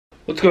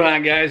What's going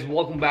on, guys?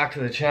 Welcome back to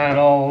the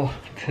channel.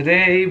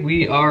 Today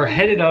we are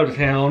headed out of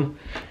town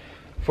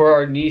for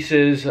our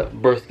niece's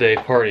birthday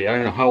party. I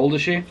don't know, how old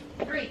is she?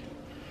 3.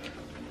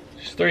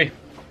 She's 3.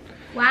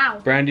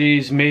 Wow.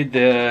 Brandy's made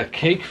the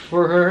cake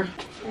for her.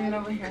 And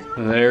over here.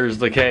 And there's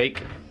the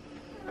cake.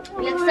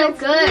 Looks so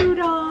good.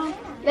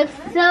 Looks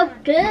so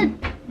good.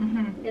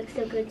 Looks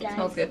so good, guys.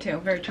 Smells good too.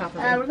 Very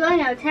chocolatey. We're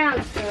going out of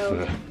town,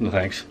 so. No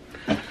thanks.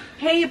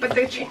 Hey, but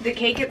the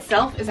cake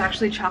itself is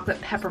actually chocolate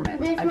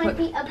peppermint. I put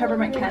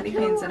peppermint candy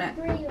canes in it.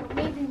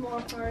 Maybe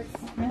more parts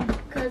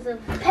because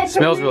of peppermint.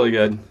 Smells really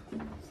good.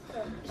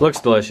 Looks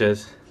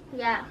delicious.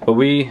 Yeah. But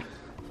we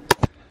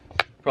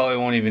probably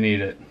won't even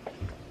eat it.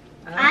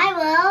 I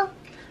will.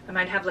 I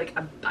might have like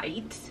a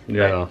bite.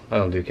 Yeah, no, I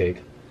don't do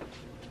cake.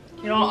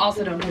 You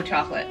also don't do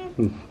chocolate.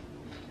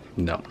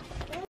 No.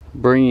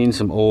 Bringing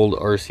some old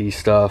RC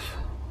stuff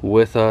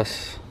with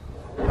us.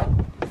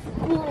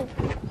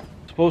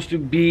 Supposed to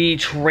be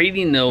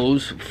trading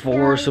those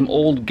for some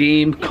old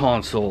game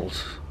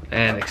consoles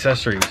and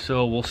accessories.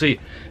 So we'll see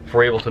if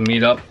we're able to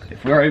meet up.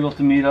 If we are able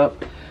to meet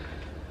up,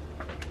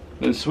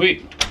 then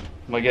sweet.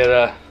 Might get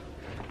a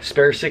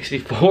spare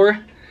 64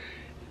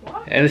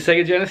 and a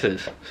Sega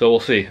Genesis. So we'll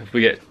see if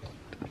we get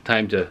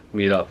time to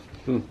meet up.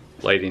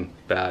 Lighting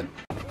bad.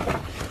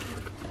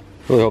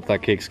 Really hope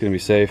that cake's gonna be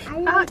safe.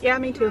 Yeah,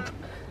 me too.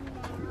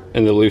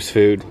 And the loose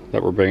food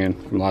that we're bringing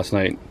from last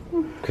night,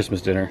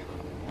 Christmas dinner.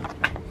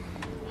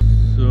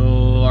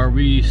 So, are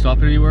we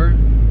stopping anywhere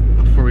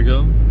before we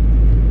go?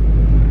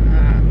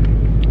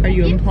 Are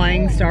you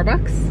implying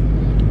Starbucks?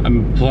 I'm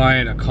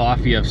implying a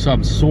coffee of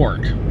some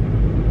sort.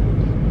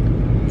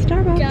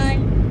 Starbucks.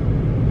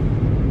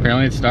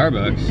 Apparently it's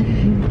Starbucks.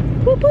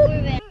 Boop,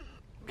 boop.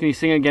 Can you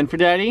sing again for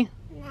Daddy?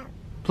 No.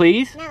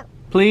 Please? No.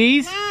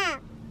 Please? No.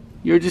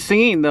 You were just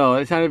singing though.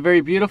 It sounded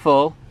very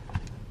beautiful.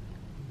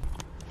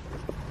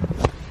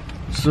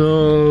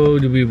 So,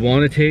 do we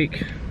want to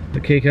take the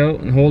cake out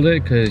and hold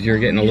it? Because you're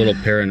getting a little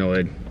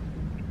paranoid.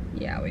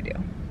 Yeah, we do.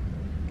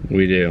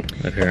 We do,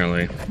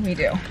 apparently. We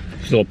do.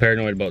 She's a little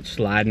paranoid about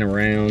sliding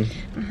around.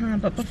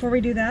 But before we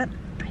do that,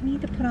 I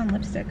need to put on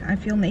lipstick. I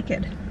feel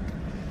naked. And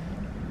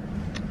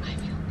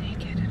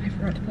I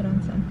forgot to put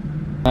on some.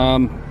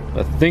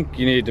 I think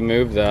you need to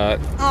move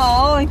that.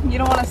 Oh, you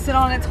don't want to sit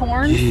on its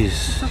horns?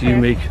 Jeez, Okay. you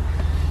make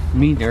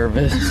me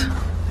nervous.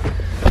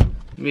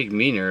 You make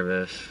me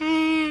nervous.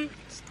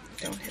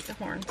 Don't hit the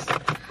horns.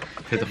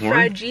 Hit the They're horn?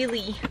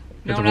 Fragile.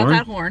 No, the not horn?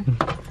 that horn.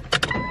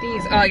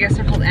 These. Oh, I guess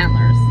they're called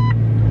antlers.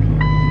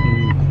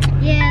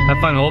 Yeah. Have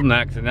fun holding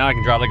that, because now I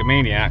can drive like a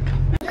maniac.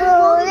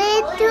 Go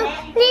little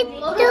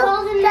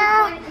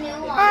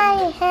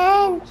I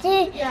hand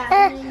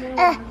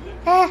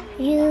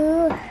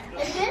you.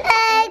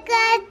 I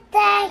got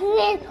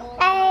diamond,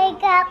 I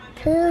got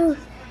poo.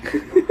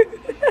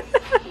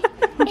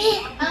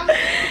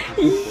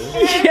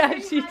 Yeah,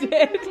 she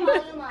did.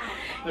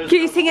 Can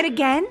you sing it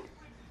again?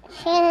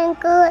 And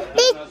go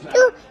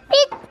little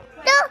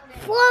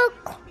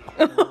fork.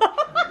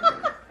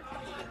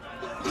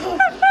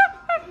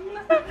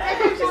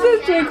 She says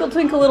twinkle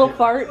twinkle little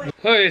fart.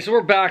 Okay, so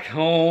we're back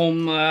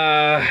home.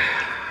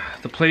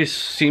 The place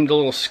seemed a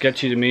little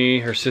sketchy to me.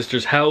 Her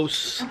sister's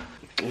house,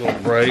 a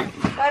little bright.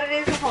 But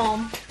it is a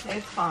home.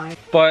 It's fine.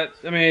 But,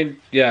 I mean,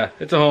 yeah,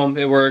 it's a home.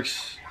 It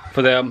works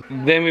for them.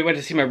 Then we went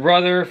to see my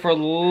brother for a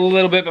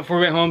little bit before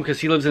we went home because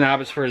he lives in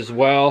Abbotsford as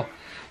well.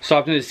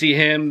 Stopped in to see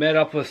him, met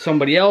up with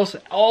somebody else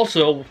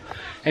also,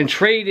 and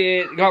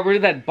got rid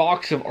of that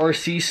box of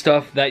RC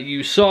stuff that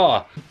you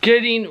saw.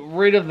 Getting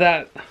rid of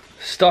that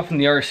stuff in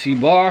the RC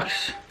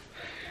box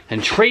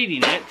and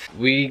trading it,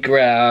 we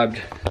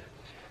grabbed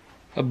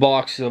a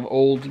box of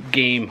old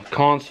game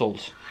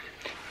consoles.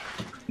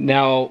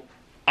 Now,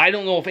 I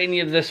don't know if any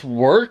of this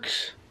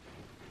works,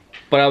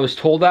 but I was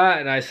told that,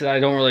 and I said I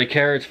don't really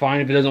care. It's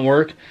fine if it doesn't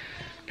work,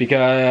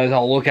 because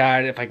I'll look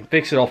at it. If I can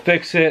fix it, I'll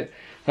fix it,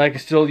 and I can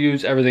still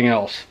use everything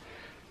else.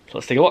 So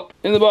let's take a look.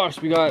 In the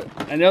box, we got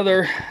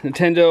another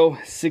Nintendo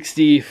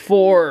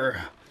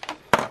 64.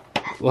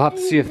 We'll have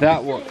to see if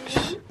that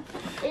works.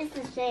 It's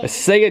the same. A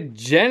Sega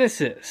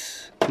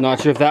Genesis.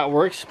 Not sure if that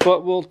works,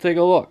 but we'll take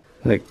a look.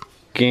 The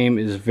game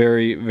is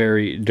very,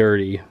 very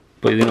dirty.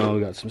 But you know,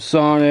 we got some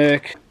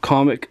Sonic,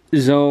 Comic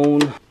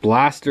Zone,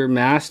 Blaster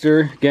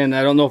Master. Again,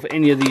 I don't know if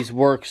any of these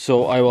work,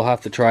 so I will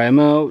have to try them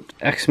out.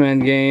 X-Men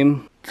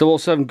game.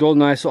 007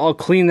 GoldenEye, so I'll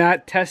clean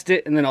that, test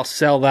it, and then I'll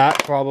sell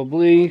that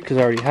probably, because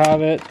I already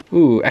have it.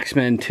 Ooh,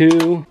 X-Men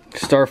 2.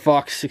 Star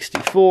Fox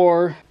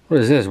 64. What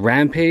is this?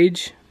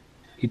 Rampage?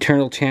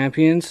 Eternal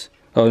Champions.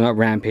 Oh, not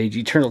Rampage.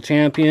 Eternal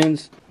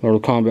Champions.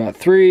 Mortal Kombat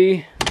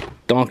 3.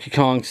 Donkey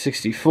Kong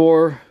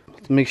 64.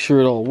 Let's make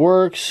sure it all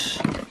works.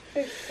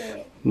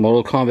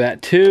 Mortal Kombat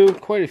 2.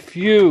 Quite a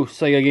few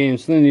Sega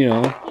games. Then, you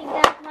know.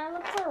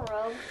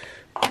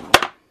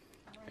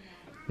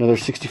 Another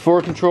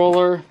 64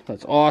 controller.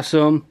 That's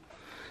awesome.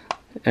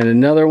 And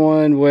another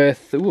one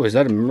with... Ooh, is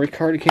that a memory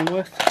card it came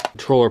with?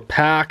 Controller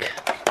pack.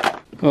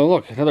 Oh,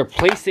 look. Another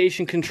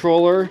PlayStation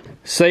controller.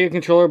 Sega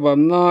controller, but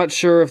I'm not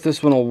sure if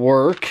this one will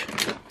work.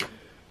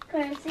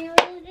 Can I see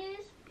what it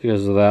is?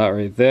 because of that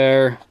right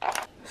there.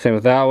 Same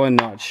with that one,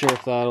 not sure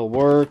if that'll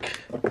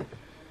work.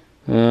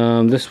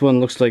 This one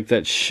looks like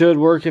that should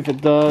work if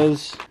it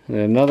does. And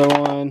another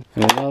one,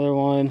 and another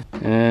one,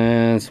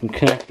 and some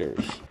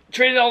connectors.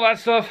 Traded all that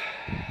stuff.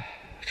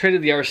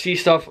 Traded the RC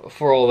stuff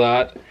for all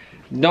that.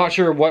 Not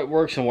sure what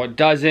works and what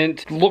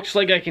doesn't. Looks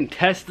like I can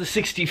test the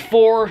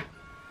 64,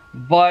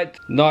 but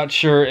not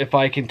sure if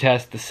I can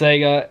test the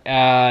Sega,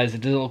 as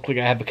it doesn't look like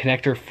I have a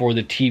connector for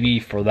the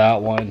TV for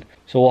that one.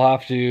 So we'll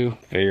have to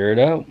figure it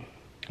out.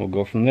 We'll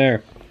go from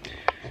there.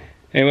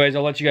 Anyways,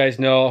 I'll let you guys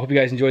know. I hope you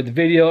guys enjoyed the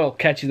video. I'll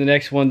catch you in the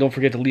next one. Don't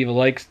forget to leave a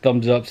like,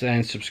 thumbs ups,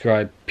 and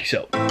subscribe. Peace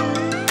out.